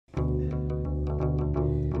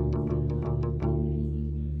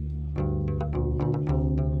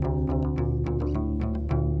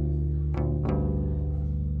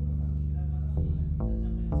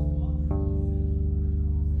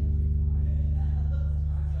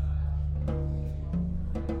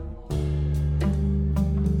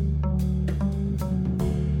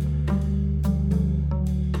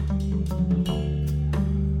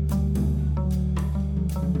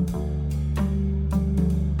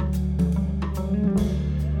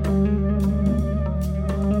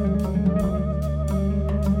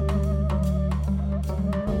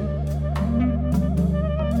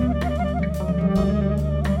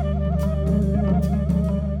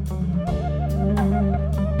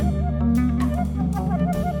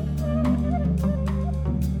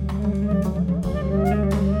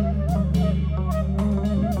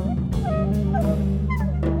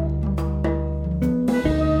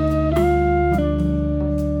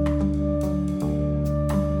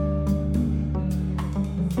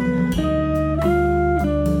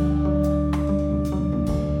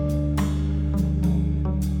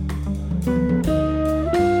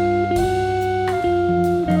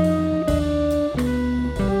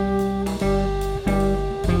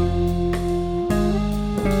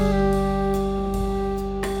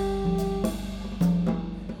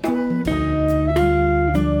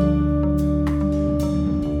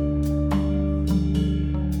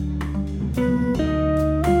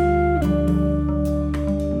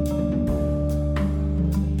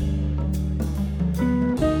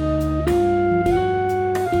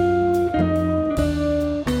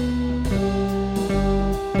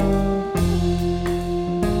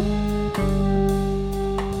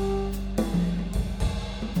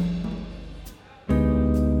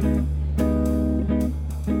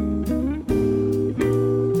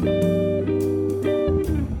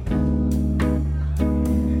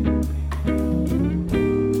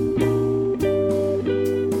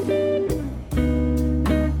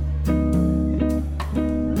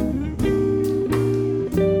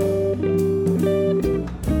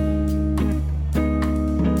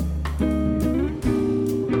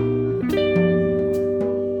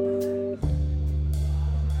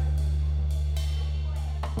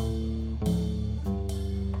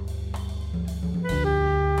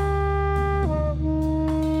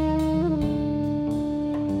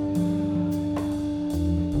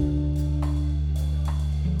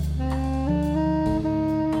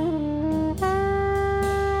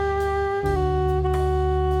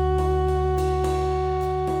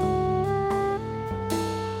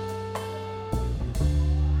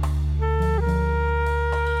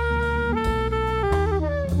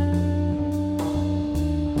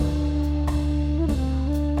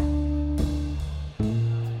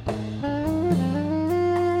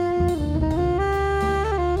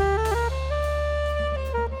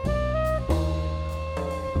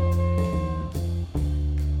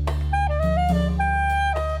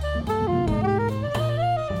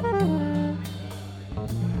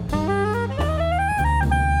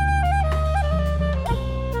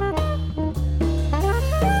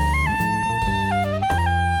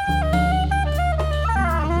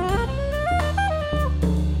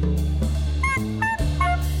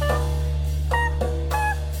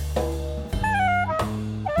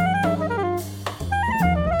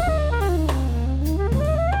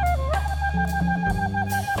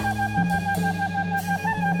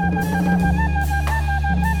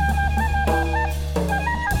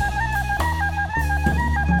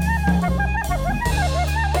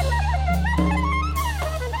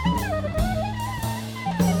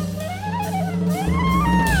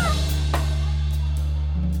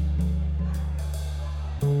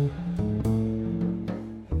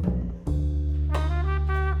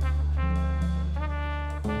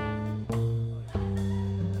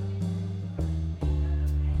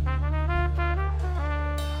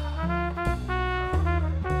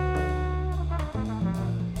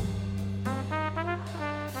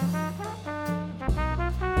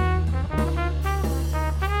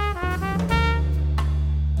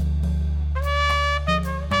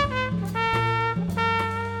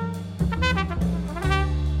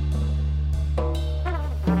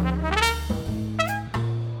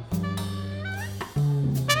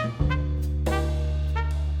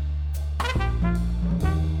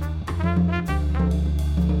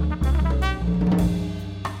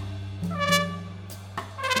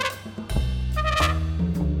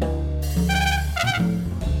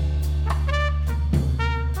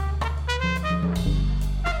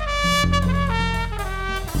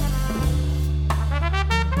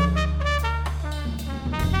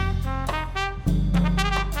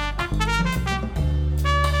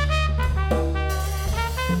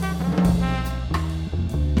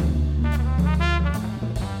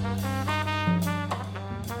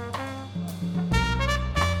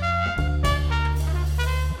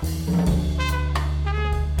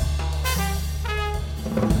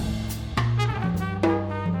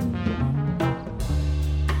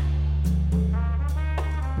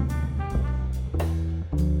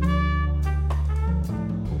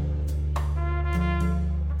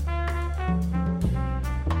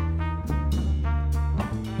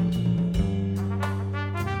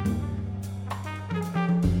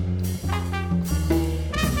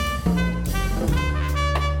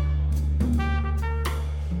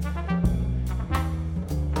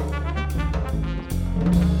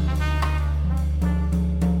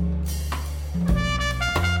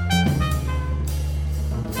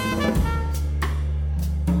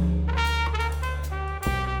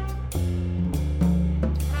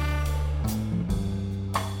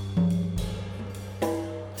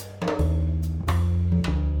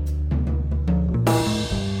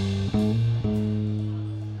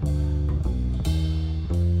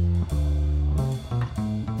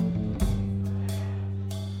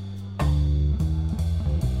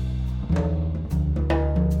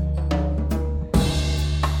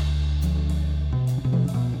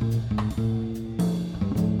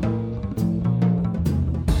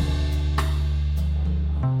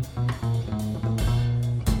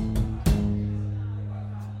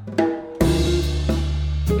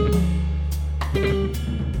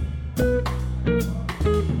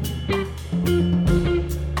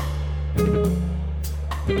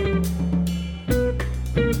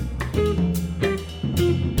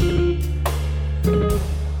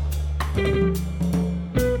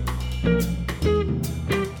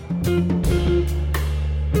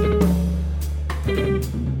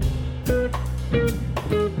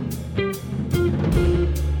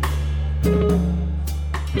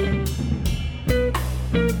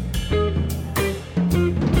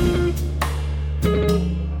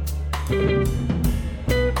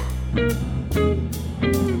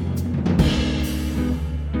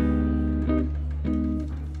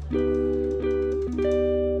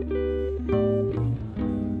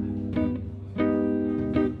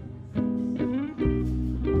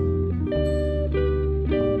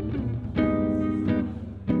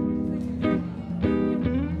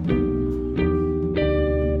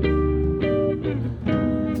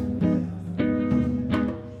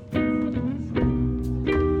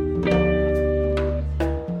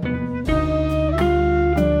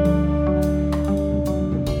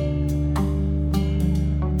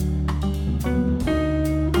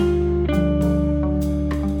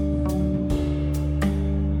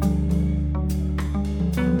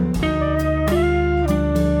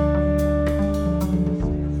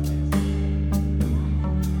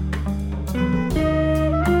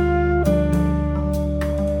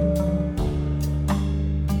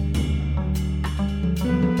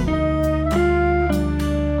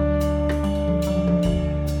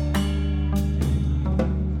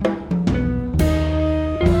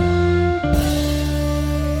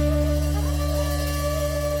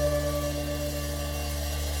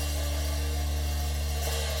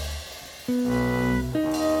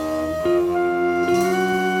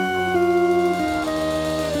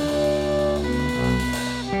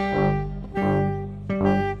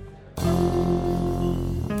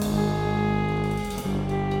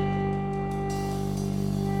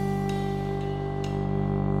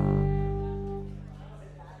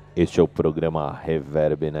Este é o programa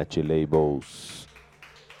reVerBe neTLabeLs,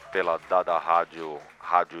 pela Dada Rádio,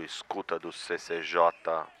 Rádio Escuta do CCJ.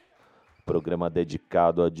 Programa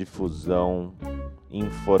dedicado à difusão e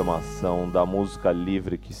informação da música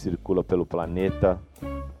livre que circula pelo planeta,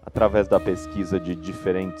 através da pesquisa de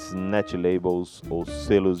diferentes neTLabeLs ou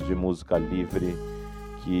selos de música livre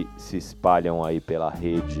que se espalham aí pela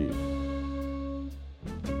rede.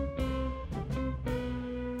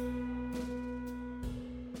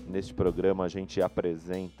 Neste programa a gente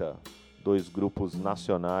apresenta dois grupos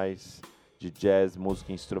nacionais de jazz,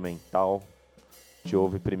 música instrumental. A gente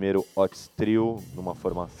ouve primeiro Otis Trio, numa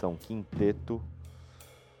formação quinteto.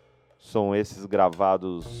 São esses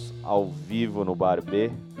gravados ao vivo no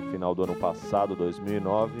reVerBe, no final do ano passado,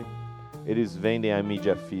 2009. Eles vendem a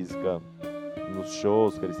mídia física nos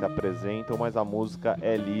shows que eles se apresentam, mas a música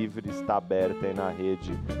é livre, está aberta aí na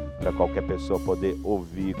rede para qualquer pessoa poder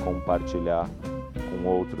ouvir, compartilhar com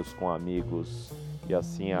outros, com amigos, e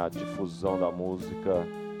assim a difusão da música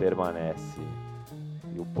permanece.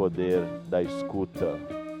 E o poder da escuta.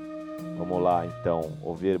 Vamos lá então,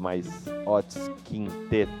 ouvir mais Otis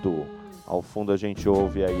Quinteto. Ao fundo a gente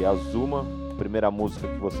ouve aí Azuma, primeira música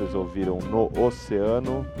que vocês ouviram no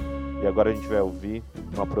Oceano. E agora a gente vai ouvir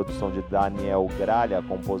uma produção de Daniel Gralha, a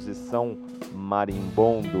composição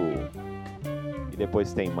Marimbondo. E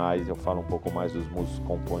depois tem mais, eu falo um pouco mais dos músicos que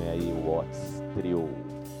compõem aí o Otis Trio.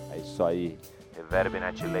 É isso aí, reVerBe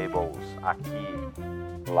neTLabeLs,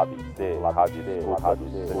 aqui, Labc, Rádio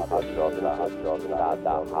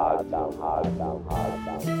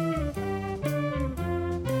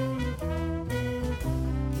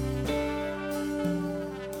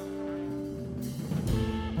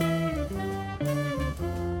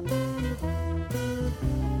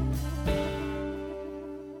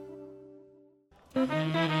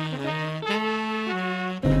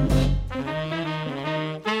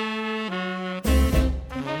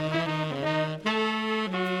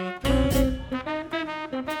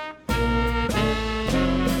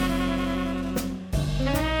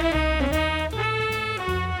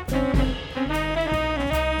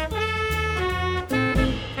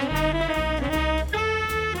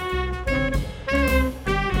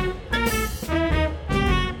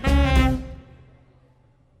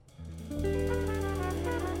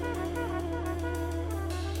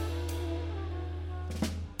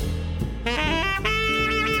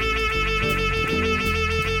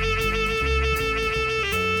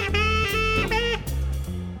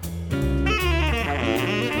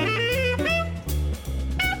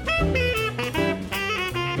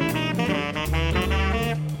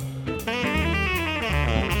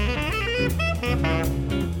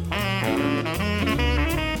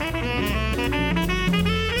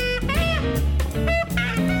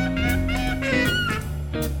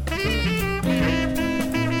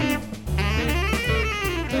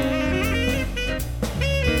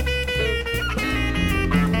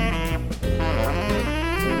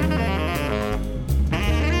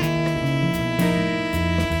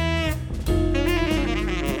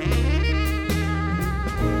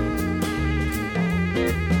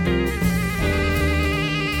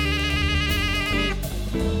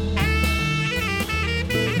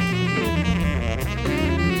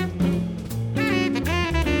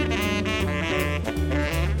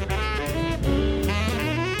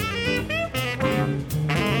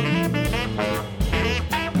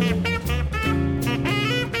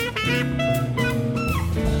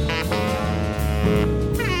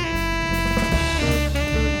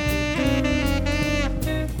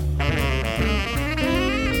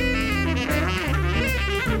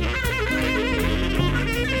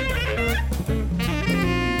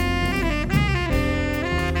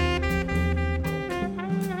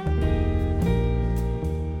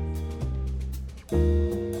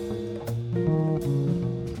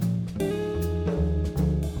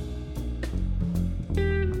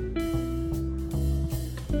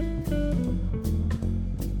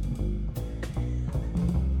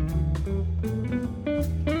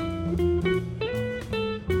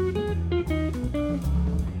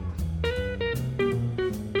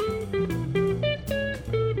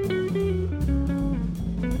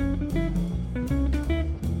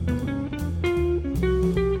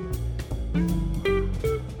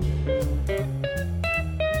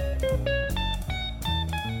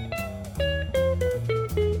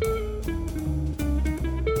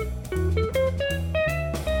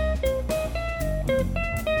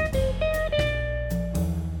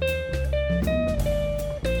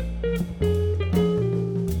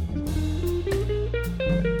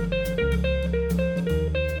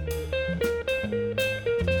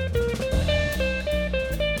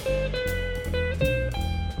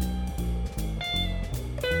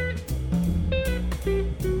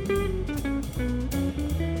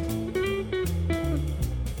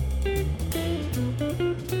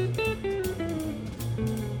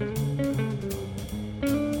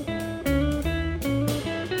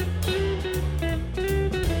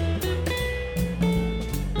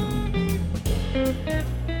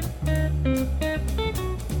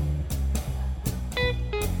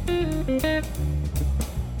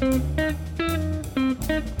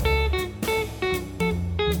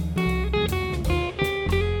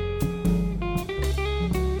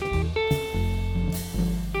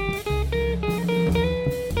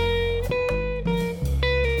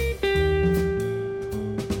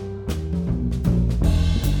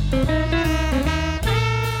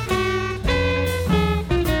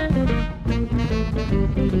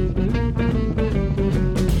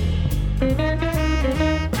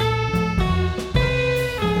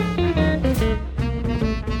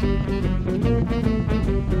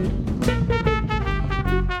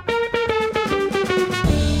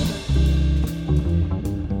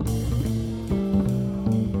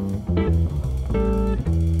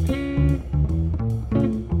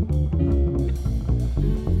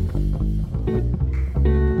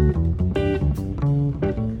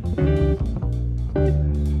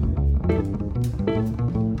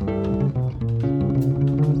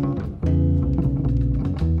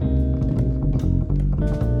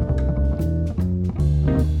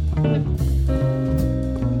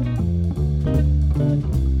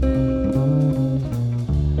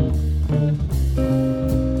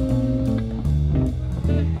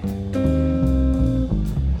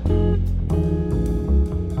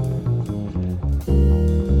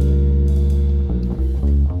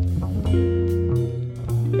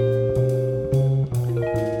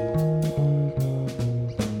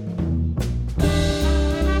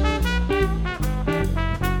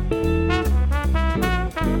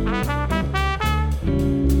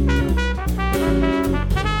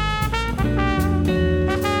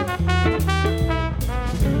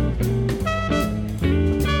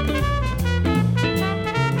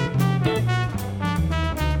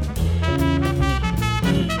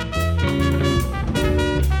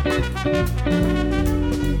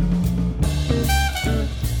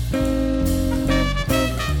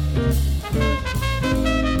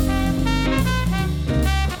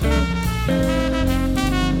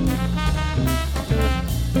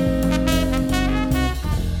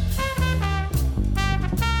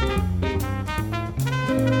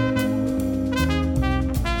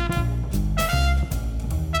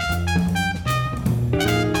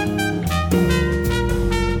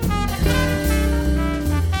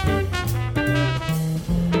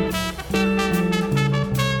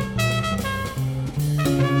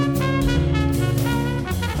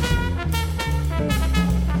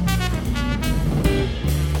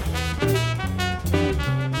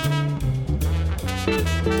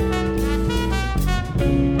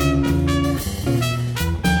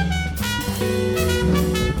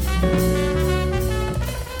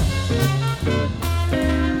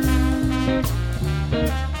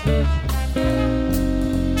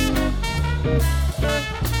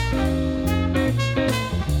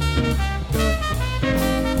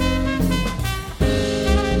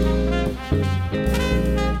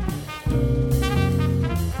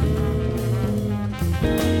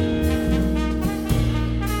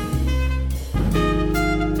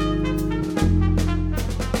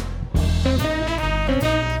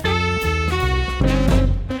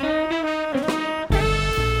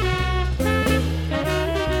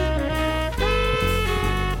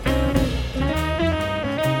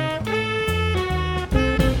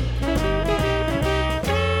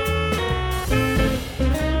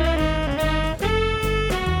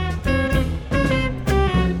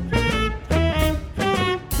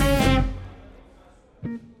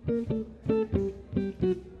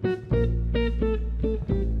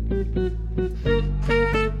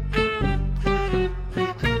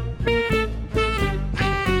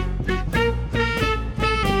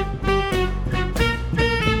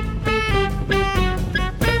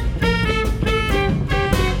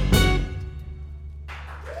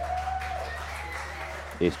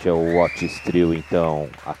Este é o Otis Trio, então,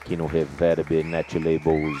 aqui no reVerBe,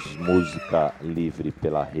 neTLabeLs, música livre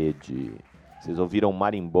pela rede. Vocês ouviram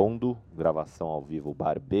Marimbondo, gravação ao vivo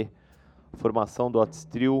Bar B. A formação do Otis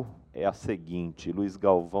Trio é a seguinte: Luiz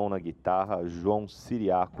Galvão na guitarra, João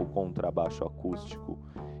Siriaco contrabaixo acústico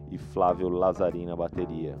e Flávio Lazzarini na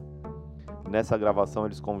bateria. Nessa gravação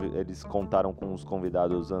eles contaram com os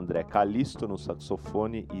convidados André Calisto no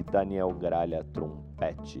saxofone e Daniel Gralha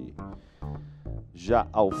trompete. Já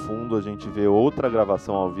ao fundo a gente vê outra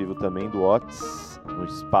gravação ao vivo também do Otis, no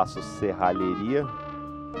espaço Serralheria.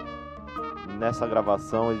 Nessa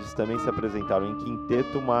gravação eles também se apresentaram em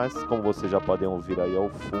quinteto, mas como vocês já podem ouvir aí ao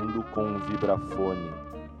fundo, com um vibrafone.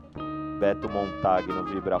 Beto Montag no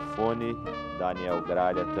vibrafone, Daniel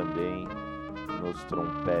Gralha também nos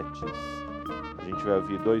trompetes. A gente vai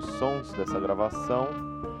ouvir dois sons dessa gravação.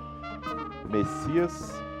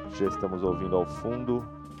 Messias, já estamos ouvindo ao fundo.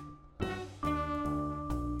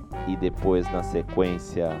 E depois, na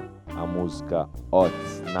sequência, a música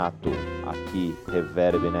Otis Nato, aqui,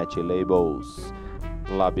 reVerBe, neTLabeLs,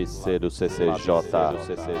 LabC do CCJ,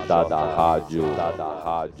 da rádio.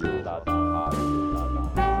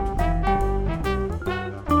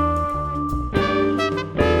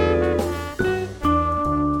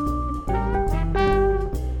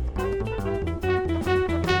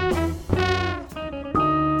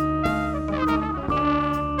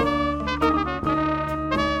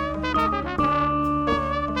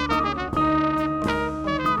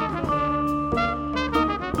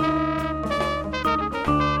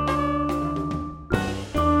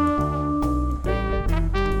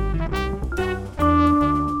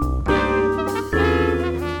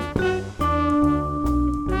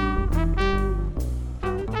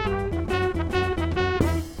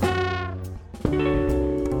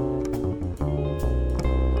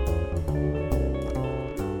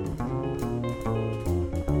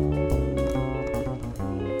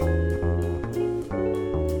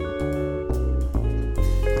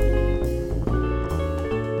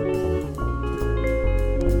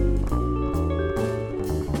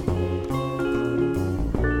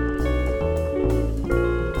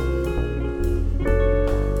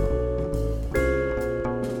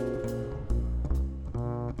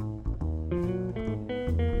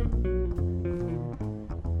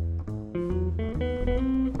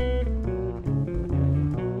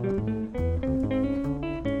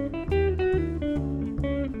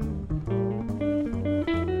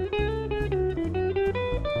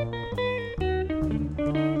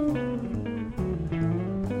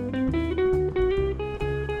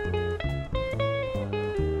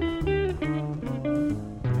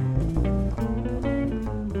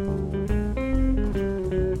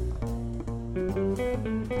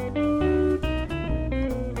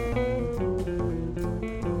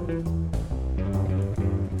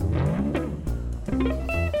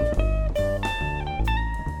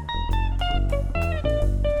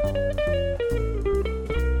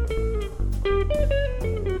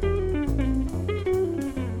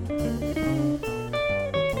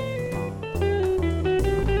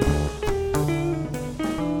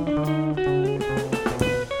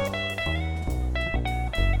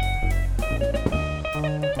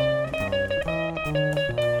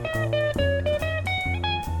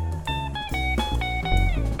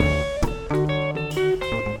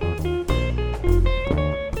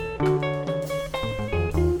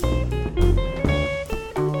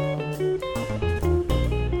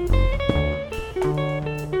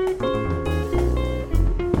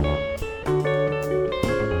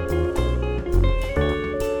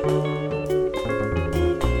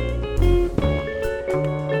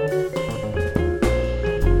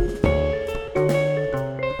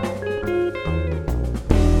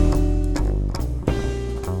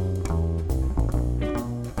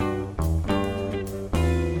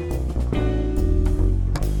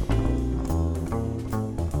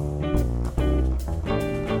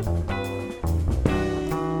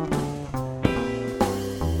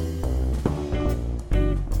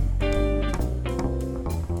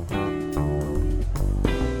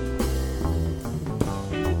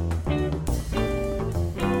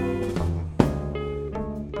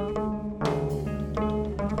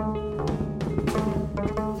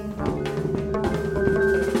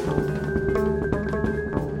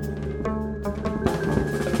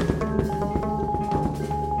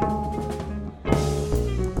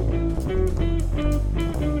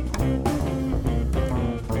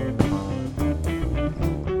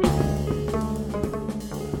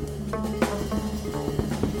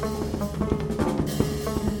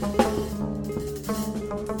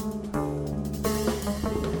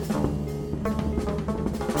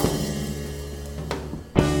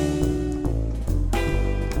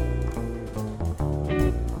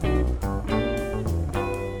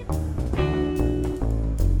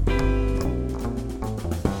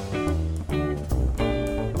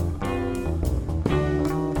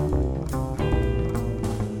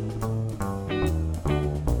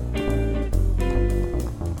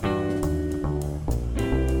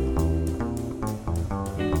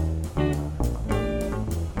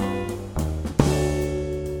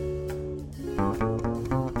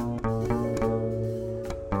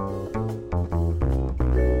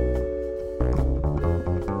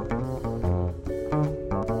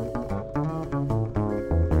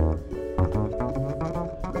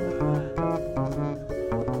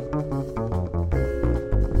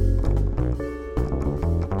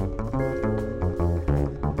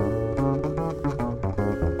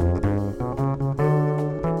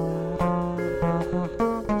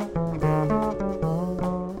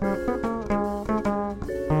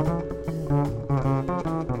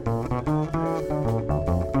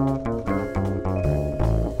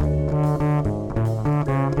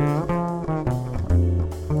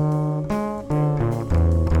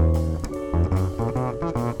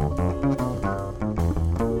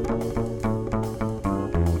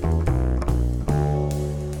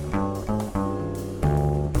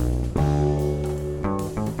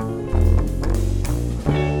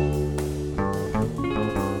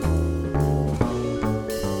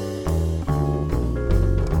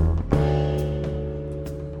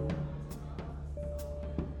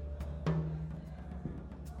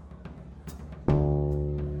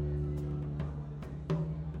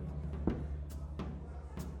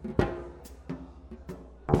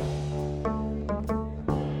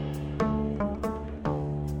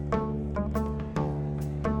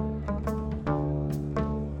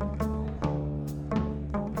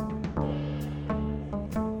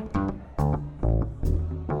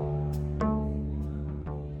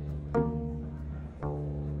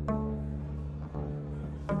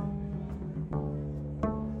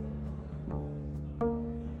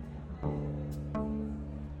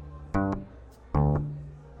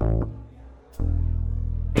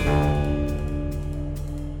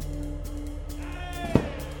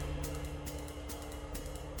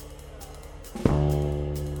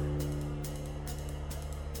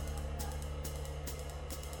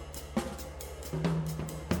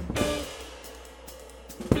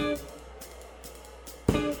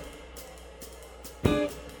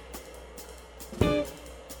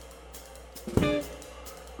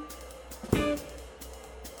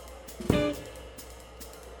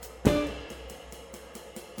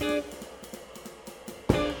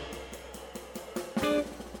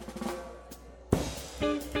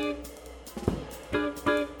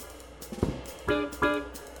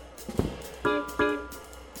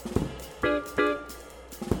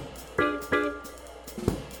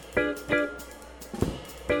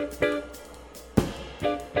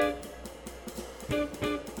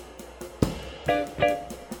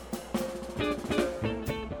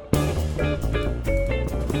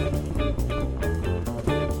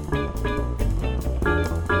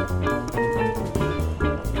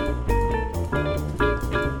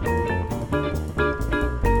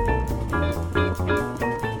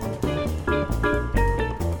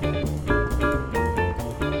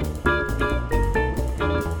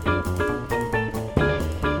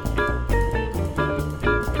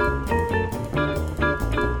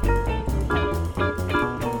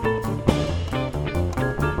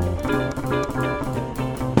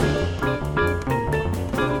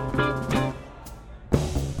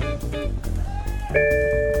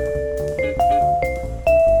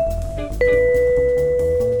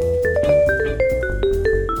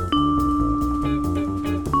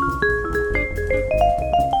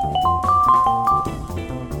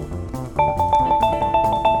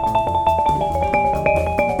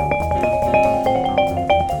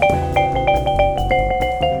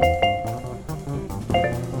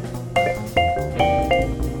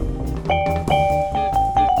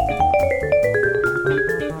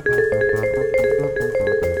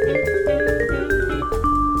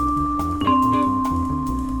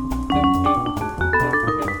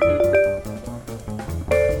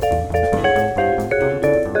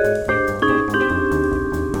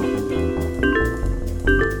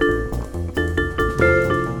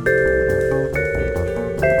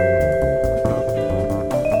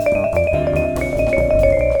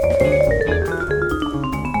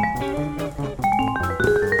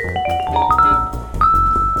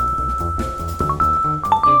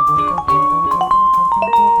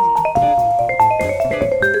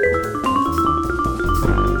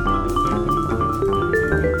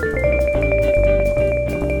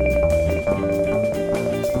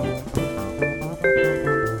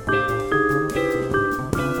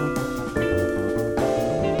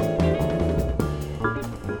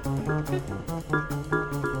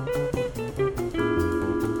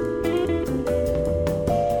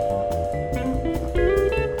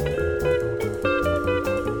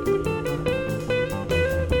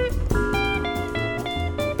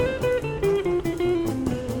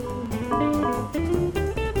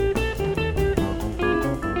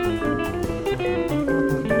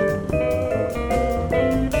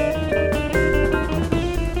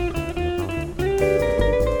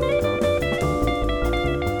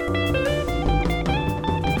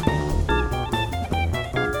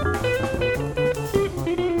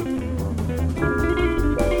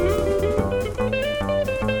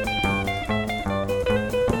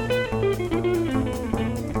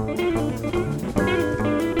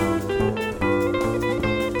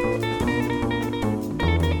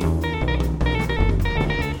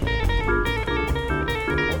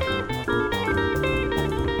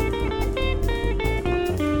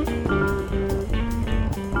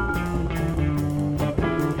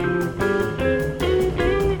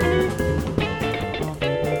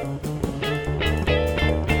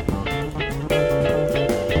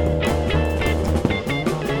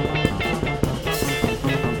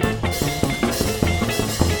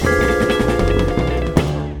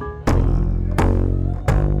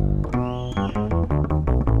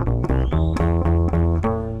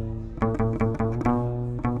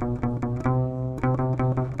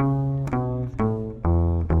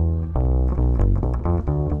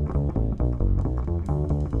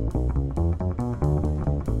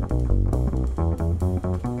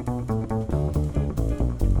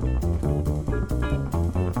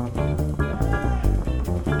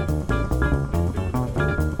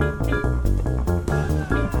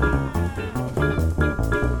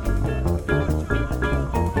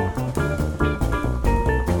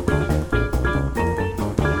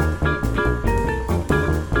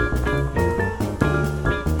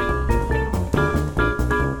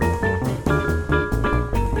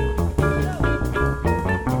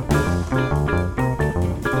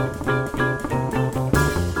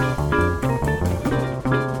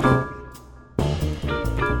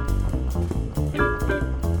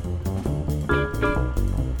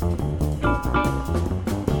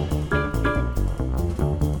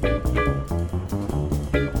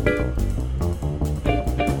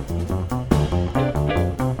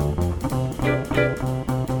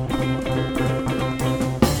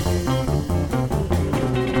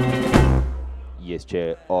 Este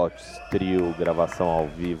é Otis Trio, gravação ao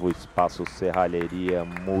vivo, espaço serralheria,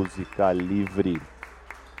 música livre,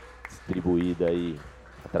 distribuída aí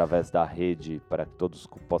através da rede para que todos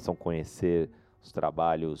possam conhecer os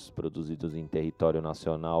trabalhos produzidos em território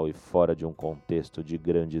nacional e fora de um contexto de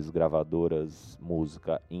grandes gravadoras,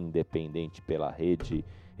 música independente pela rede.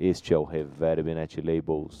 Este é o reVerBe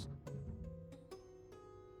neTLabeLs.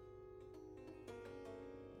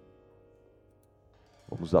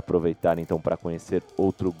 Vamos aproveitar então para conhecer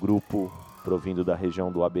outro grupo provindo da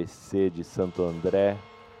região do ABC de Santo André,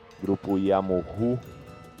 grupo Yamohu,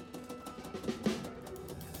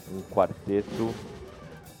 um quarteto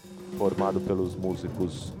formado pelos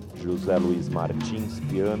músicos José Luiz Martins,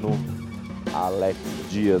 piano, Alex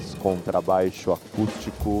Dias, contrabaixo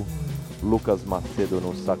acústico, Lucas Macedo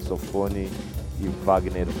no saxofone e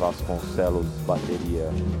Wagner Vasconcelos, bateria.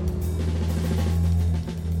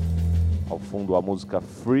 Ao fundo a música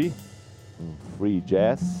Free, um free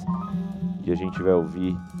jazz, e a gente vai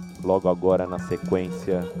ouvir Logo agora, na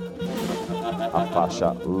sequência, a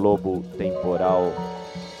faixa Lobo Temporal,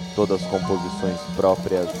 todas composições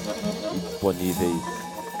próprias e disponíveis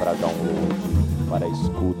para download, para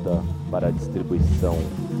escuta, para distribuição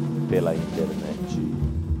pela internet.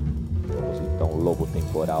 Vamos então, Lobo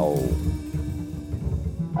Temporal,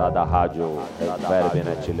 da rádio reVerBe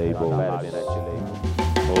neTLabeLs,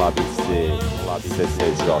 no Lab C,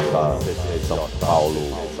 CCJ, São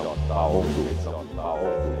Paulo, MundO.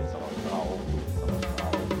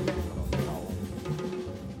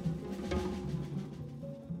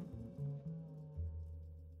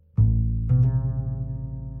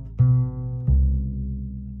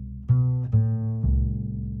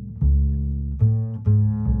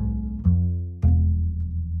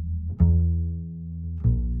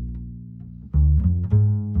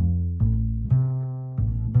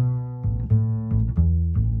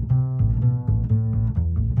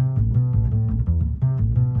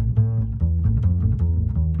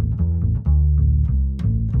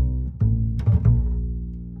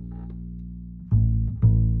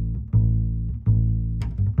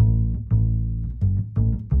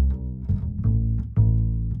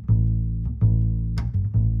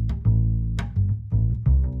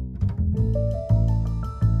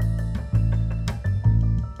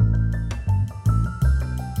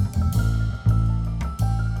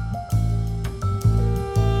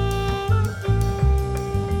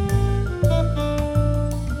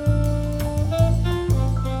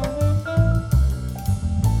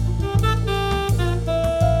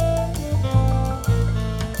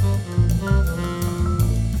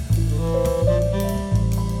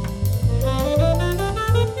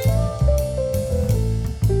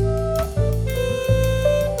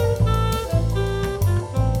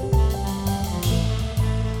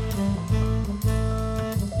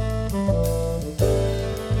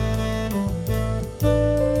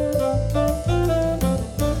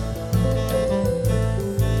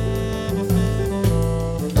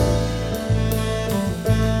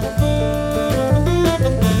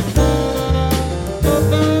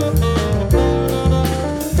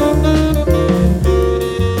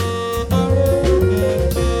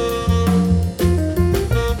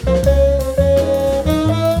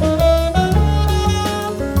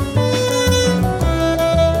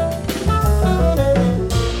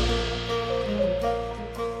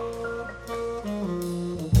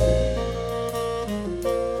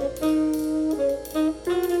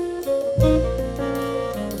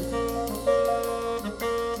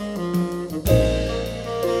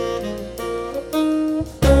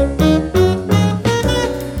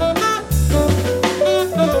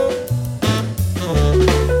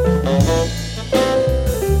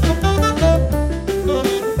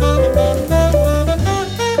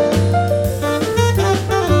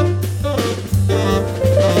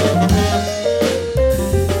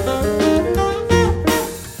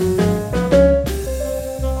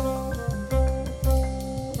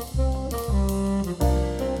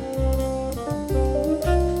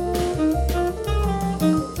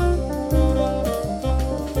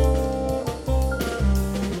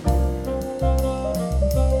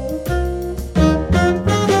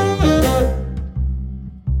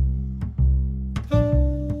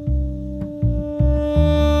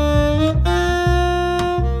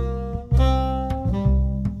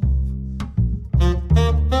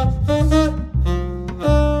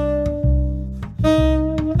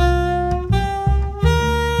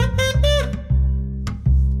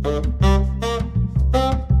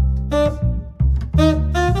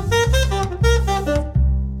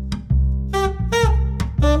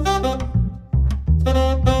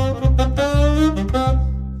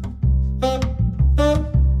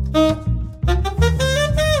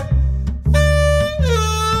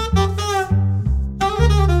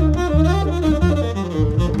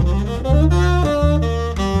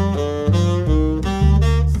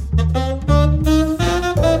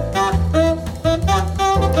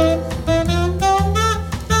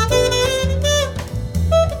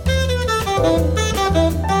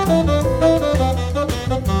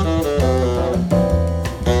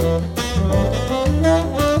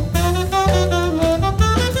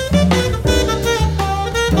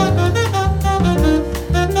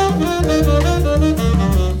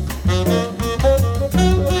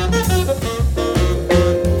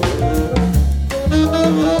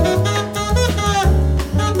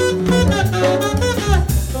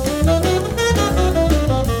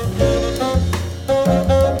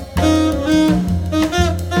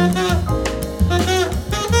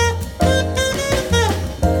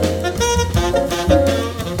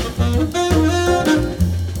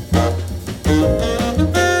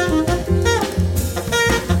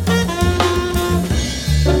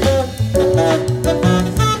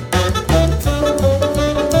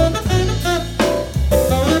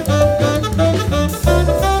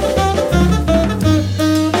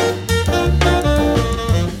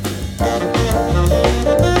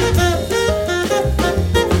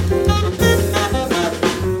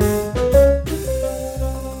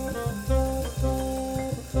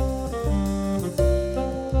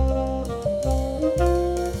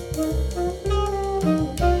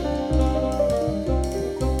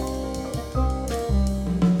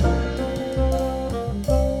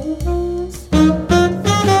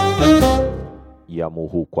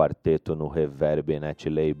 MundO quarteto no reVerBe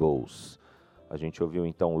neTLabeLs. A gente ouviu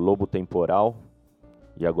então Lobo Temporal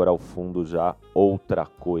e agora ao fundo já Outra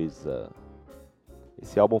Coisa.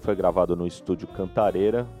 Esse álbum foi gravado no estúdio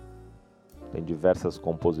Cantareira, tem diversas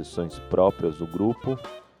composições próprias do grupo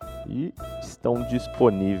e estão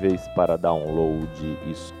disponíveis para download,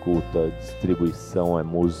 escuta, distribuição, é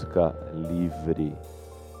música livre.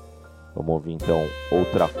 Vamos ouvir então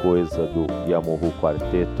Outra Coisa do MundO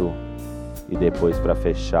quarteto e depois, para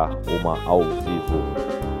fechar, uma ao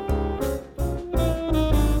vivo.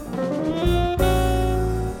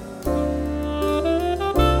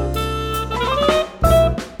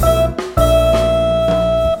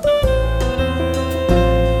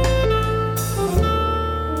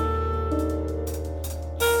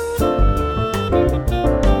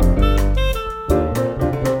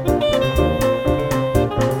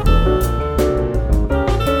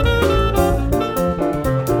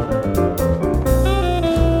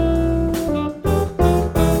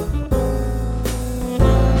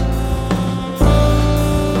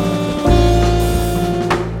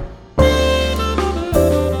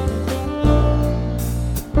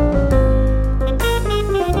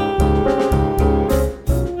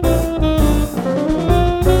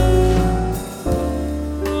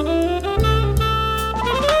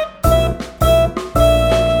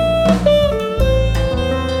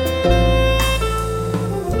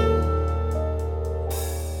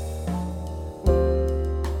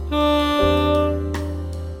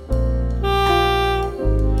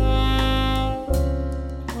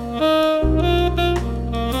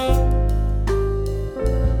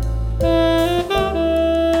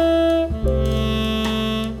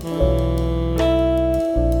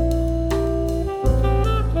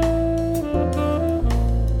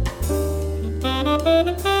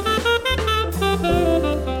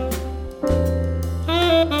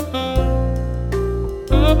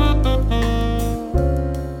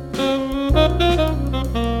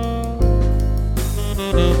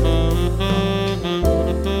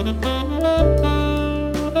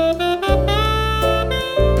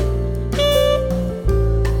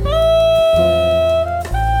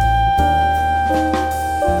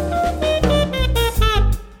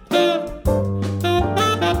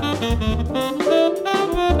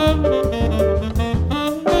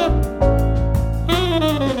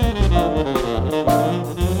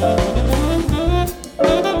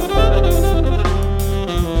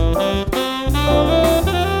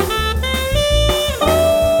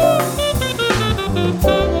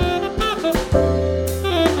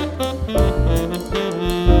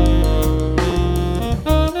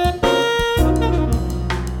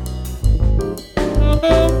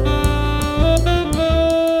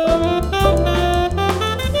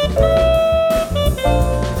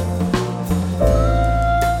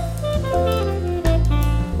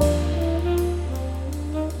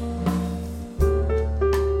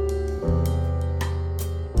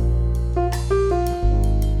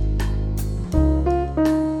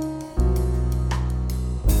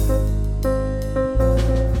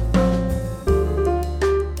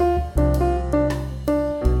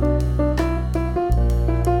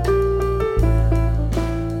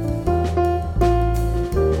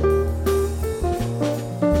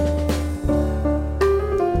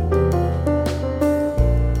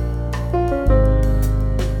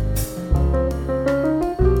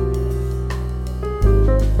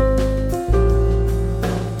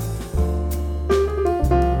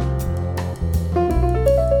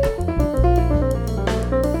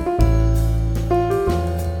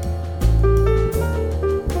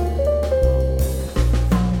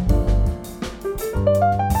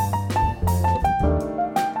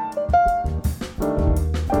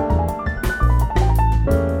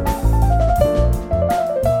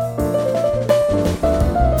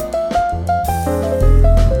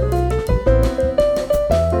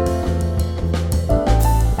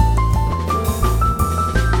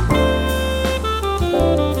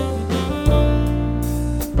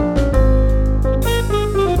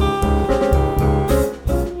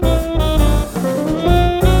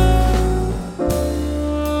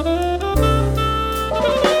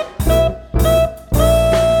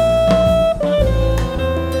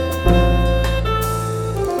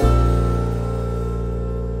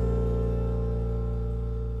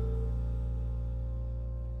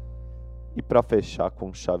 E para fechar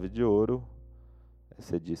com chave de ouro,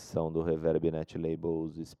 essa edição do reVerBe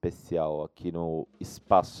neTLabeLs especial aqui no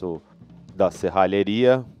espaço da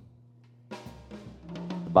Serralheria.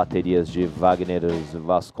 baterias de Wagner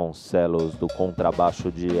Vasconcelos, do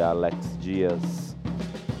contrabaixo de Alex Dias,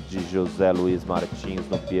 de José Luiz Martins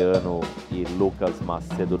no piano e Lucas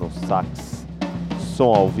Macedo no sax.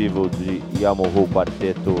 Som ao vivo de Yamahu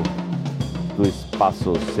Quarteto do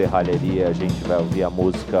Espaço Serralheria. A gente vai ouvir a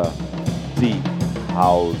música Deep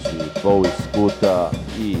House. Boa escuta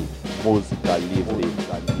e música livre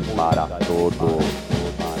para todos.